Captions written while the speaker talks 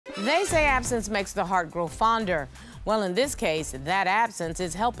They say absence makes the heart grow fonder. Well, in this case, that absence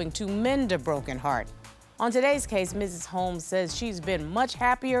is helping to mend a broken heart. On today's case, Mrs. Holmes says she's been much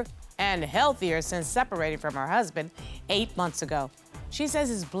happier and healthier since separating from her husband 8 months ago. She says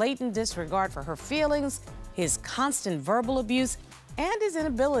his blatant disregard for her feelings, his constant verbal abuse, and his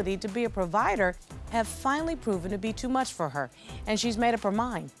inability to be a provider have finally proven to be too much for her, and she's made up her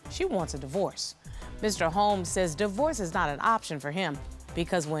mind. She wants a divorce. Mr. Holmes says divorce is not an option for him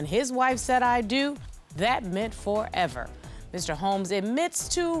because when his wife said "I do," that meant forever. Mr. Holmes admits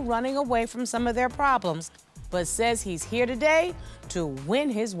to running away from some of their problems, but says he's here today to win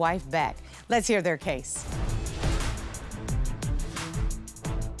his wife back. Let's hear their case.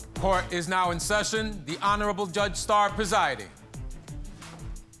 Court is now in session. The Honorable Judge Starr presiding.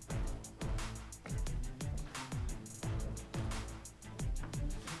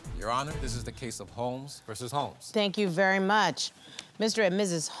 Your Honor, this is the case of Holmes versus Holmes. Thank you very much. Mr. and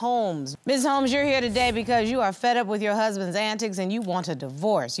Mrs. Holmes. Ms. Holmes, you're here today because you are fed up with your husband's antics and you want a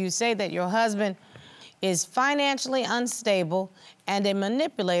divorce. You say that your husband is financially unstable and a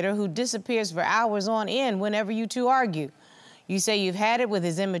manipulator who disappears for hours on end whenever you two argue. You say you've had it with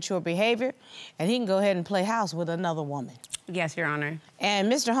his immature behavior and he can go ahead and play house with another woman. Yes, Your Honor.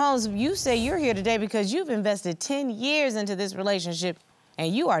 And Mr. Holmes, you say you're here today because you've invested 10 years into this relationship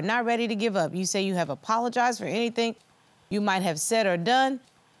and you are not ready to give up. You say you have apologized for anything you might have said or done,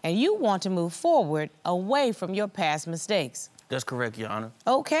 and you want to move forward away from your past mistakes. That's correct, Your Honor.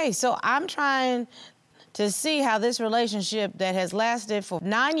 Okay, so I'm trying to see how this relationship that has lasted for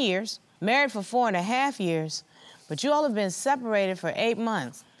 9 years, married for 4.5 years, but you all have been separated for 8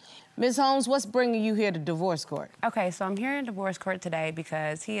 months. Ms. Holmes, what's bringing you here to divorce court? Okay, so I'm here in divorce court today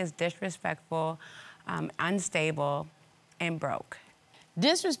because he is disrespectful, unstable, and broke.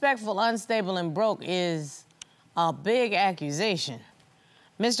 Disrespectful, unstable, and broke is a big accusation.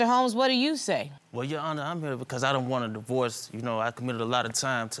 Mr. Holmes, what do you say? Well, Your Honor, I'm here because I don't want a divorce. You know, I committed a lot of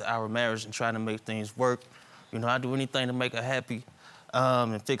time to our marriage and trying to make things work. You know, I do anything to make her happy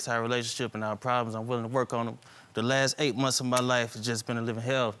and fix our relationship and our problems. I'm willing to work on them. The last 8 months of my life has just been a living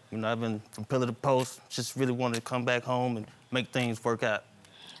hell. You know, I've been from pillar to post, just really wanted to come back home and make things work out.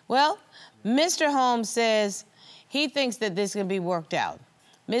 Well, Mr. Holmes says he thinks that this can be worked out.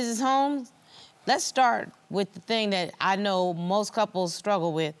 Mrs. Holmes, let's start with the thing that I know most couples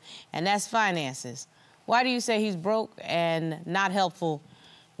struggle with, and that's finances. Why do you say he's broke and not helpful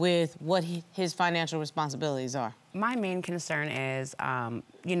with what his financial responsibilities are? My main concern is,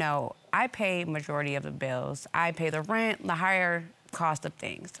 you know, I pay majority of the bills. I pay the rent, the higher cost of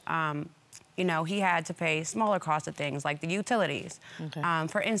things. You know, he had to pay smaller cost of things like the utilities. Okay.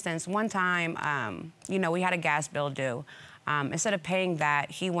 For instance, one time, you know, we had a gas bill due. Instead of paying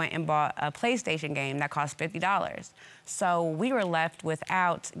that, he went and bought a PlayStation game that cost $50. So we were left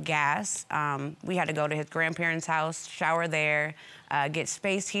without gas. We had to go to his grandparents' house, shower there, get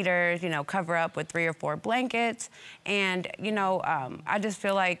space heaters, you know, cover up with 3 or 4 blankets. And, you know, I just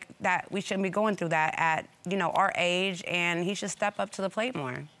feel like that we shouldn't be going through that at, you know, our age, and he should step up to the plate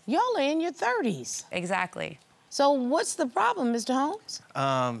more. Y'all are in your 30s. Exactly. So what's the problem, Mr. Holmes?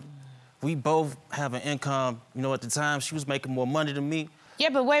 We both have an income. You know, at the time, she was making more money than me. Yeah,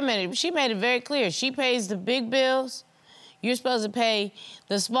 but wait a minute. She made it very clear. She pays the big bills. You're supposed to pay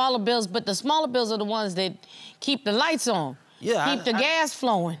the smaller bills, but the smaller bills are the ones that keep the lights on, keep the gas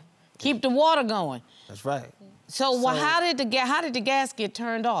flowing, keep the water going. That's right. So well, how did the gas get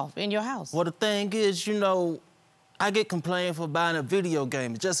turned off in your house? Well, the thing is, you know, I get complained for buying a video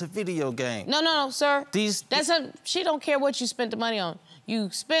game. It's just a video game. No, sir. She don't care what you spent the money on. You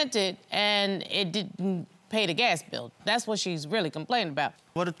spent it, and it didn't pay the gas bill. That's what she's really complaining about.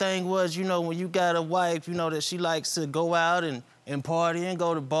 Well, the thing was, you know, when you got a wife, you know, that she likes to go out and party and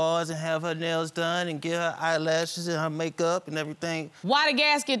go to bars and have her nails done and get her eyelashes and her makeup and everything. Why the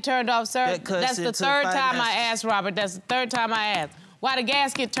gas get turned off, sir? That's the third time I asked, Robert. That's the third time I asked. Why the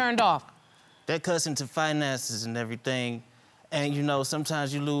gas get turned off? That cuts into finances and everything. And, you know,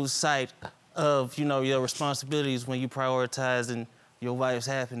 sometimes you lose sight of, you know, your responsibilities when you prioritizing your wife's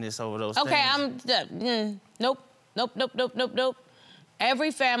happiness over those things. Okay, nope.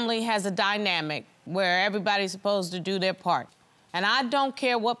 Every family has a dynamic where everybody's supposed to do their part. And I don't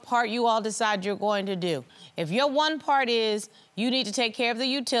care what part you all decide you're going to do. If your one part is you need to take care of the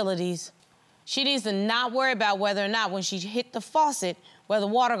utilities, she needs to not worry about whether or not when she hit the faucet, whether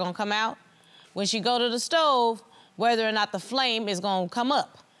the water gonna come out. When she go to the stove, whether or not the flame is gonna come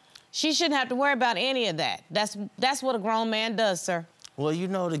up. She shouldn't have to worry about any of that. That's what a grown man does, sir. Well, you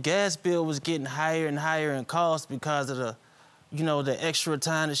know, the gas bill was getting higher and higher in cost because of the, you know, the extra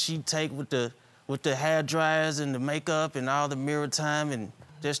time that she'd take with the hair dryers and the makeup and all the mirror time. And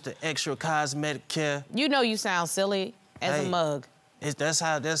just the extra cosmetic care. You know you sound silly as a mug. That's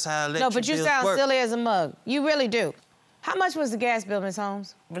how electric No, but you bills sound work. silly as a mug. You really do. How much was the gas bill, Ms.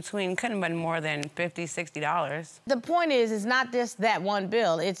 Holmes? Couldn't have been more than $50, $60. The point is, it's not just that one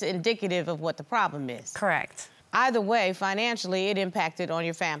bill. It's indicative of what the problem is. Correct. Either way, financially, it impacted on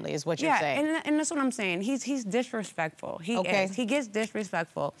your family, is what you're saying. Yeah, and that's what I'm saying. He's disrespectful. He gets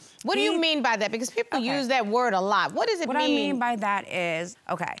disrespectful. What do you mean by that? Because people use that word a lot. What does it mean? What I mean by that is,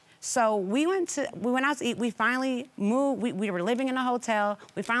 so we went out to eat. We finally moved. We were living in a hotel.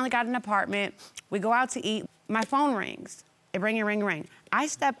 We finally got an apartment. We go out to eat. My phone rings. It ring. I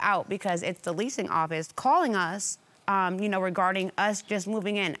step out because it's the leasing office calling us, regarding us just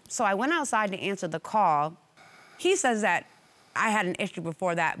moving in. So I went outside to answer the call. He says that I had an issue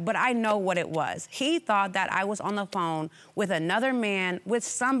before that, but I know what it was. He thought that I was on the phone with another man, with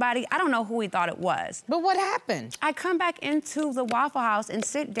somebody. I don't know who he thought it was. But what happened? I come back into the Waffle House and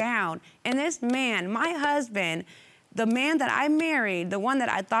sit down, and this man, my husband, the man that I married, the one that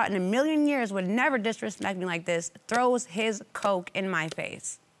I thought in a million years would never disrespect me like this, throws his Coke in my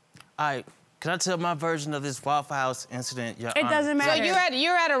face. All right, can I tell my version of this Waffle House incident, Your Honor? It doesn't matter. So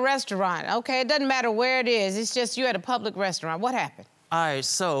you're at a restaurant, okay? It doesn't matter where it is. It's just you're at a public restaurant. What happened? All right,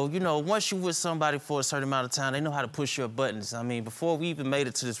 so, once you're with somebody for a certain amount of time, they know how to push your buttons. I mean, before we even made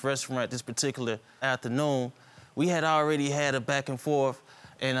it to this restaurant this particular afternoon, we had already had a back and forth,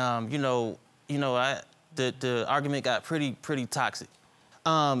 and, the argument got pretty toxic.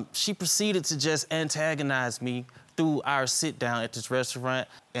 She proceeded to just antagonize me through our sit down at this restaurant.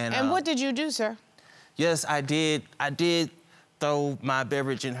 And what did you do, sir? Yes, I did throw my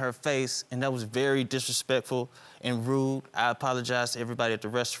beverage in her face, and that was very disrespectful and rude. I apologized to everybody at the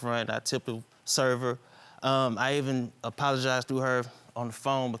restaurant. I tipped the server. I even apologized to her on the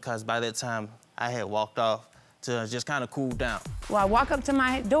phone because by that time I had walked off to just kind of cool down. Well, I walk up to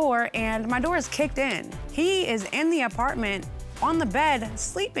my door, and my door is kicked in. He is in the apartment on the bed,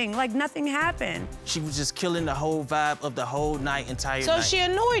 sleeping like nothing happened. She was just killing the whole vibe of the whole entire night. So she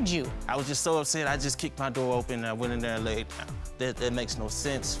annoyed you? I was just so upset, I just kicked my door open and I went in there and laid down. That makes no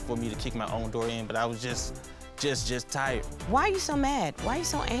sense for me to kick my own door in, but I was just tired. Why are you so mad? Why are you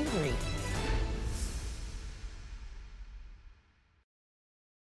so angry?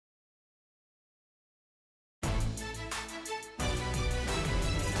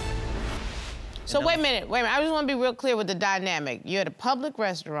 So wait a minute. I just want to be real clear with the dynamic. You're at a public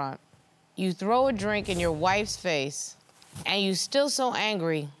restaurant, you throw a drink in your wife's face, and you're still so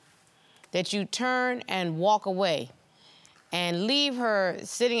angry that you turn and walk away and leave her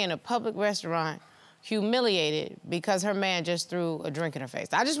sitting in a public restaurant humiliated because her man just threw a drink in her face.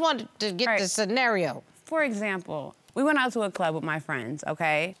 I just wanted to get the scenario. For example, we went out to a club with my friends,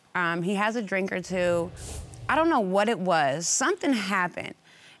 okay? He has a drink or two. I don't know what it was. Something happened.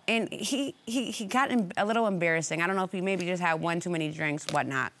 And he got a little embarrassing. I don't know if he maybe just had one too many drinks,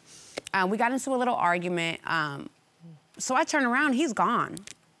 whatnot. We got into a little argument. So I turn around, he's gone.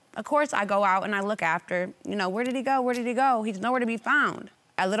 Of course, I go out and I look after, where did he go? Where did he go? He's nowhere to be found.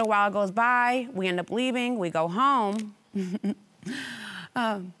 A little while goes by, we end up leaving, we go home.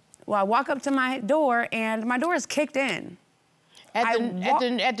 Well, I walk up to my door and my door is kicked in. At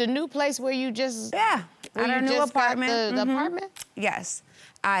the new place where you just... Yeah, at our new apartment. The apartment? Yes.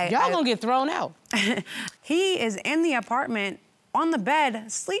 Y'all gonna get thrown out. He is in the apartment on the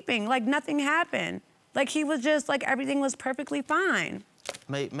bed sleeping like nothing happened. Like he was just like everything was perfectly fine.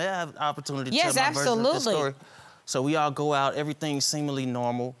 May I have an opportunity to yes, tell my version of this story? absolutely. So we all go out, everything's seemingly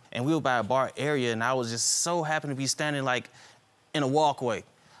normal, and we were by a bar area, and I was just so happy to be standing like in a walkway.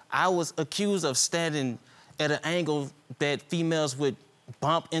 I was accused of standing at an angle that females would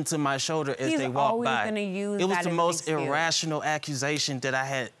bump into my shoulder as they walk by. Gonna use it was that the as most an excuse. irrational accusation that I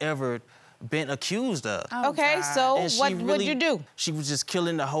had ever been accused of. Oh, okay, God. so And what would you do? She was just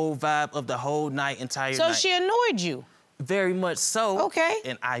killing the whole vibe of the whole entire night. So she annoyed you? Very much so. Okay.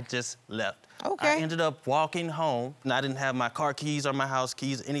 And I just left. Okay. I ended up walking home, and I didn't have my car keys or my house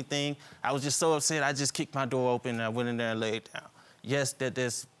keys, anything. I was just so upset, I just kicked my door open and I went in there and laid down. Yes,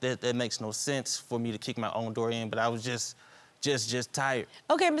 that makes no sense for me to kick my own door in, but I was just tired.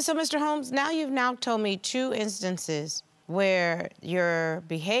 Okay, so Mr. Holmes, now you've told me 2 instances where your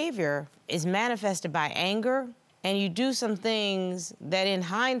behavior is manifested by anger and you do some things that in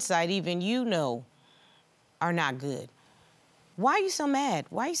hindsight even you know are not good. Why are you so mad?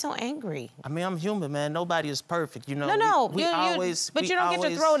 Why are you so angry? I mean, I'm human, man. Nobody is perfect, you know. No, but you don't get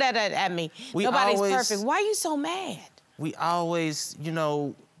to throw that at me. Nobody's perfect. Why are you so mad? We always,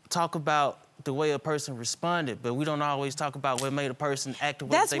 talk about the way a person responded, but we don't always talk about what made a person act the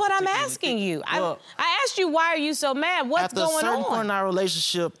way That's they what I'm particularly asking did. you. Well, I asked you, why are you so mad? What's going on? At a certain point in our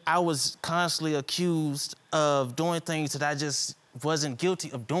relationship, I was constantly accused of doing things that I just wasn't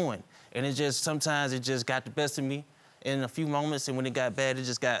guilty of doing. And sometimes it just got the best of me in a few moments, and when it got bad, it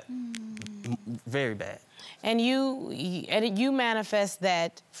just got very bad. And you manifest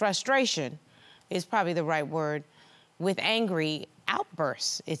that frustration, is probably the right word, with angry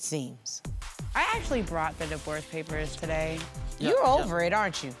outbursts, it seems. I actually brought the divorce papers today. You're over it,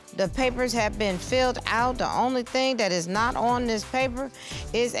 aren't you? The papers have been filled out. The only thing that is not on this paper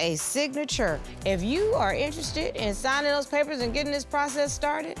is a signature. If you are interested in signing those papers and getting this process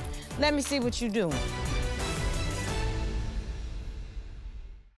started, let me see what you're doing.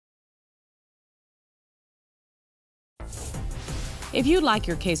 If you'd like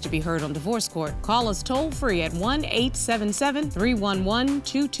your case to be heard on divorce court, call us toll-free at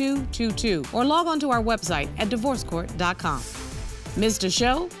 1-877-311-2222 or log on to our website at divorcecourt.com. Missed a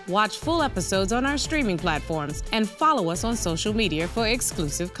show? Watch full episodes on our streaming platforms and follow us on social media for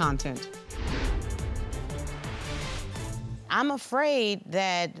exclusive content. I'm afraid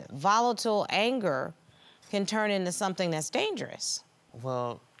that volatile anger can turn into something that's dangerous.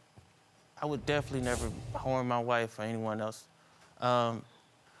 Well, I would definitely never harm my wife or anyone else. You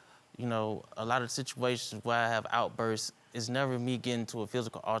know, a lot of situations where I have outbursts, it's never me getting into a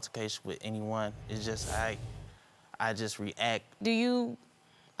physical altercation with anyone. It's just I just react. Do you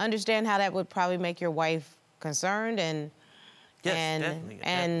understand how that would probably make your wife concerned Yes, definitely.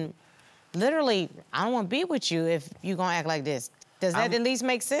 And literally, I don't want to be with you if you're gonna act like this. Does that at least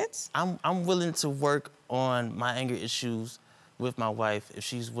make sense? I'm willing to work on my anger issues with my wife if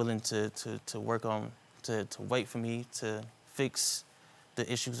she's willing to work on to wait for me to fix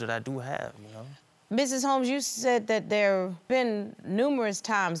the issues that I do have, you know? Mrs. Holmes, you said that there have been numerous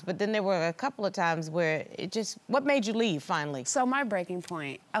times, but then there were a couple of times where what made you leave finally? So my breaking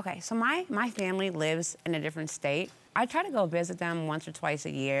point, okay, so my family lives in a different state. I try to go visit them once or twice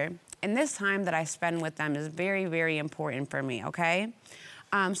a year, and this time that I spend with them is very, very important for me, okay?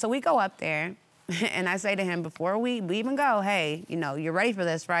 So we go up there, and I say to him before we even go, hey, you know, you're ready for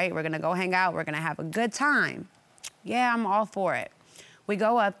this, right? We're gonna go hang out, we're gonna have a good time. Yeah, I'm all for it. We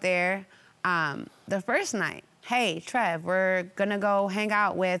go up there. The first night, hey, Trev, we're gonna go hang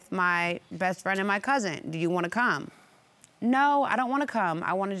out with my best friend and my cousin. Do you wanna come? No, I don't wanna come.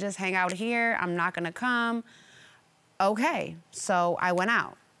 I wanna just hang out here. I'm not gonna come. Okay, so I went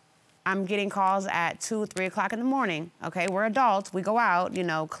out. I'm getting calls at 2, 3 o'clock in the morning. Okay, we're adults, we go out, you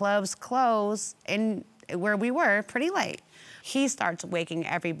know, clubs close, and where we were pretty late. He starts waking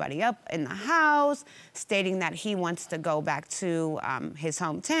everybody up in the house, stating that he wants to go back to his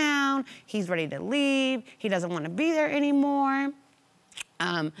hometown. He's ready to leave. He doesn't want to be there anymore.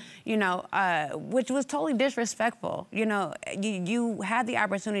 You know, which was totally disrespectful. You know, you had the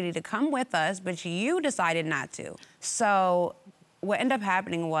opportunity to come with us, but you decided not to. So what ended up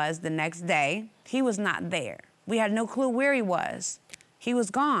happening was the next day, he was not there. We had no clue where he was. He was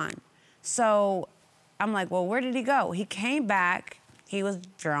gone. So I'm like, well, where did he go? He came back, he was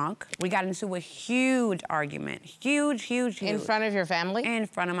drunk. We got into a huge argument, huge. In front of your family? In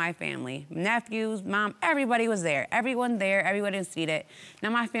front of my family. Nephews, mom, everybody was there. Everyone there, everybody seated. Now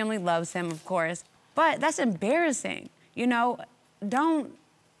my family loves him, of course, but that's embarrassing. You know, don't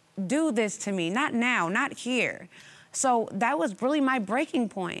do this to me, not now, not here. So that was really my breaking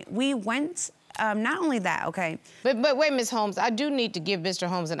point. We went, not only that, okay. But wait, Ms. Holmes, I do need to give Mr.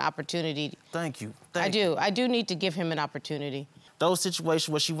 Holmes an opportunity. Thank you. I do need to give him an opportunity. Those situations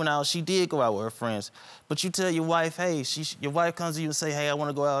where she went out, she did go out with her friends. But you tell your wife, hey, your wife comes to you and say, hey, I want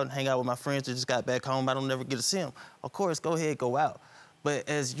to go out and hang out with my friends that just got back home. I don't never get to see them. Of course, go ahead, go out. But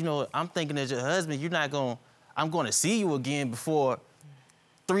as, you know, I'm thinking as your husband, I'm going to see you again before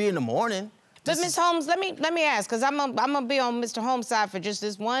 3 in the morning. But Ms. Holmes, let me ask, because I'm gonna be on Mr. Holmes' side for just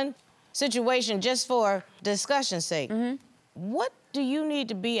this one situation, just for discussion's sake. Mm-hmm. What do you need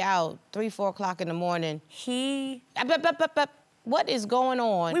to be out 3, 4 o'clock in the morning? What is going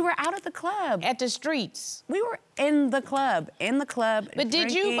on? We were out at the club. At the streets. We were in the club. But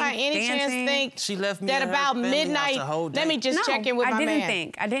did you by any chance think she left me that about midnight, let me just check in with my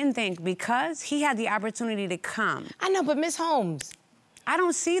man. I didn't think, because he had the opportunity to come. I know, but Ms. Holmes, I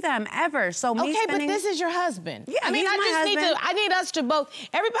don't see them ever, so me but this is your husband. Yeah, I mean, I need us to both,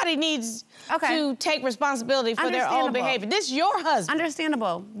 everybody needs to take responsibility for their own behavior. This is your husband.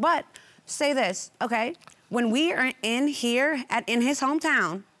 Understandable, but say this, okay? When we are in here, in his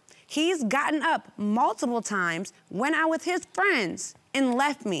hometown, he's gotten up multiple times, went out with his friends, and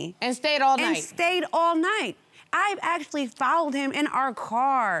left me. And stayed all night. And stayed all night. I've actually followed him in our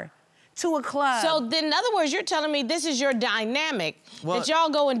car to a club. So then, in other words, you're telling me this is your dynamic, Well, that y'all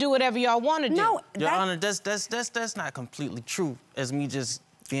go and do whatever y'all want to do. No, Your Honor, that's not completely true as me just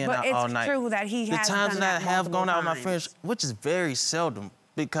being out all night. But it's true that he has The times done that I have multiple gone out with my times. friends, which is very seldom,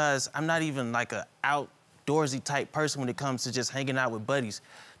 because I'm not even like a outdoorsy type person when it comes to just hanging out with buddies.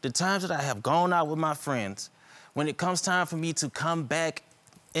 The times that I have gone out with my friends, when it comes time for me to come back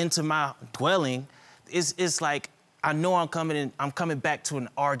into my dwelling, it's like I know I'm coming back to an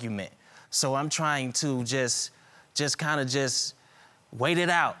argument. So I'm trying to just kind of wait it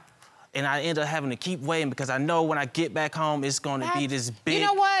out. And I end up having to keep waiting because I know when I get back home, it's going to be this big You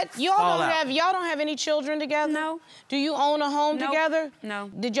know what? Y'all fallout. don't have any children together? No. Do you own a home Nope. together?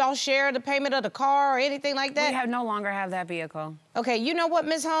 No. Did y'all share the payment of the car or anything like that? We no longer have that vehicle. Okay, you know what,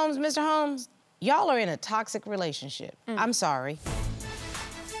 Ms. Holmes, Mr. Holmes? Y'all are in a toxic relationship. I'm sorry.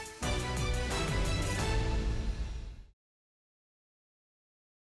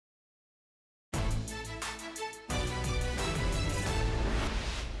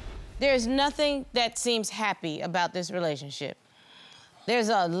 There's nothing that seems happy about this relationship. There's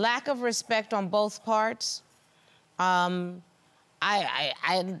a lack of respect on both parts. I'm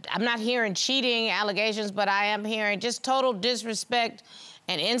not hearing cheating allegations, but I am hearing just total disrespect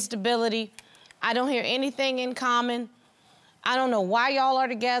and instability. I don't hear anything in common. I don't know why y'all are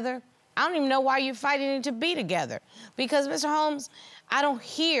together. I don't even know why you're fighting to be together. Because, Mr. Holmes, I don't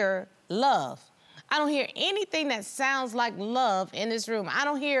hear love. I don't hear anything that sounds like love in this room. I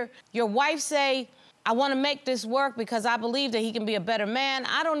don't hear your wife say, I want to make this work because I believe that he can be a better man.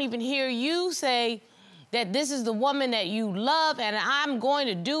 I don't even hear you say that this is the woman that you love and I'm going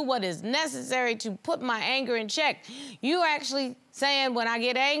to do what is necessary to put my anger in check. You're actually saying when I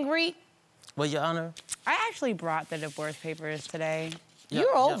get angry. Well, Your Honor. I actually brought the divorce papers today.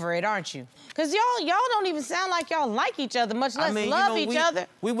 You're over it, aren't you? Because y'all don't even sound like y'all like each other, much less love each other.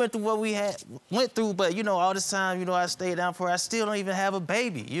 We went through what we went through, but, all this time, I stayed down for her. I still don't even have a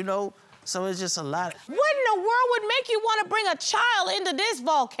baby, So it's just a lot. What in the world would make you want to bring a child into this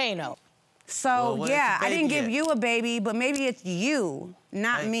volcano? So, Well, yeah, I didn't give at? you a baby, but maybe it's you,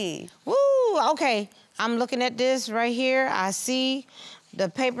 not me. Woo, okay. I'm looking at this right here. I see the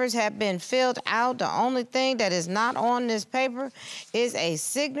papers have been filled out. The only thing that is not on this paper is a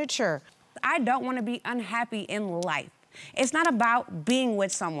signature. I don't want to be unhappy in life. It's not about being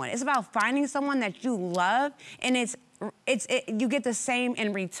with someone. It's about finding someone that you love, and you get the same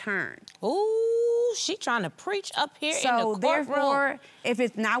in return. Ooh, she trying to preach up here in the courtroom. So therefore, if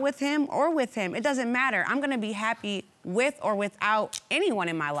it's not with him or with him, it doesn't matter. I'm gonna be happy with or without anyone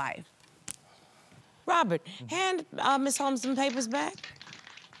in my life. Robert, hand Ms. Holmes some papers back.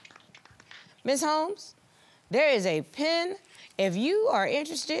 Ms. Holmes, there is a pen. If you are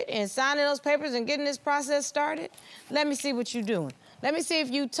interested in signing those papers and getting this process started, let me see what you're doing. Let me see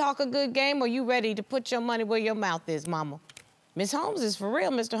if you talk a good game or you ready to put your money where your mouth is, mama. Ms. Holmes is for real,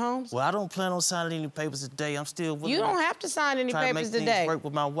 Mr. Holmes. Well, I don't plan on signing any papers today. I'm still willing. You don't have to sign any try papers to make today. things work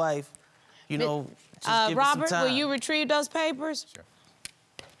with my wife. Just give it some Robert, time. will you retrieve those papers? Sure.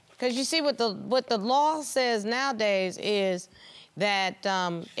 Because you see what the law says nowadays is that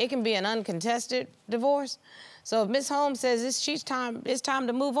it can be an uncontested divorce. So if Ms. Holmes says it's time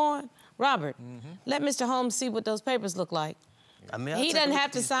to move on, Robert, let Mr. Holmes see what those papers look like. I mean, He doesn't have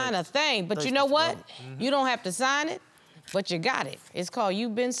to sign a thing, but you know what? You don't have to sign it, but you got it. It's called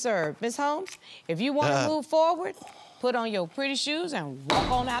You've Been Served. Ms. Holmes, if you want to move forward, put on your pretty shoes and walk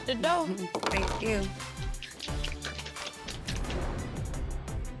on out the door. Thank you.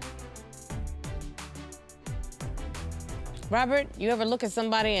 Robert, you ever look at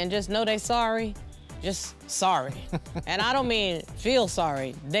somebody and just know they sorry? Just sorry. And I don't mean feel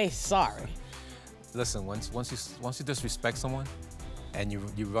sorry, they sorry. Listen, once you disrespect someone, and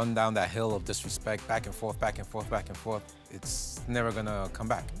you run down that hill of disrespect back and forth, back and forth, back and forth, it's never gonna come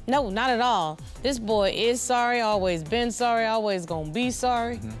back. No, not at all. This boy is sorry, always been sorry, always gonna be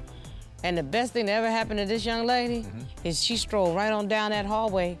sorry. And the best thing that ever happened to this young lady is she strolled right on down that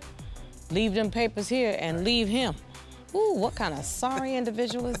hallway, leave them papers here, and leave him. Ooh, what kind of sorry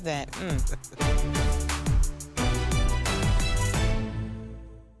individual is that?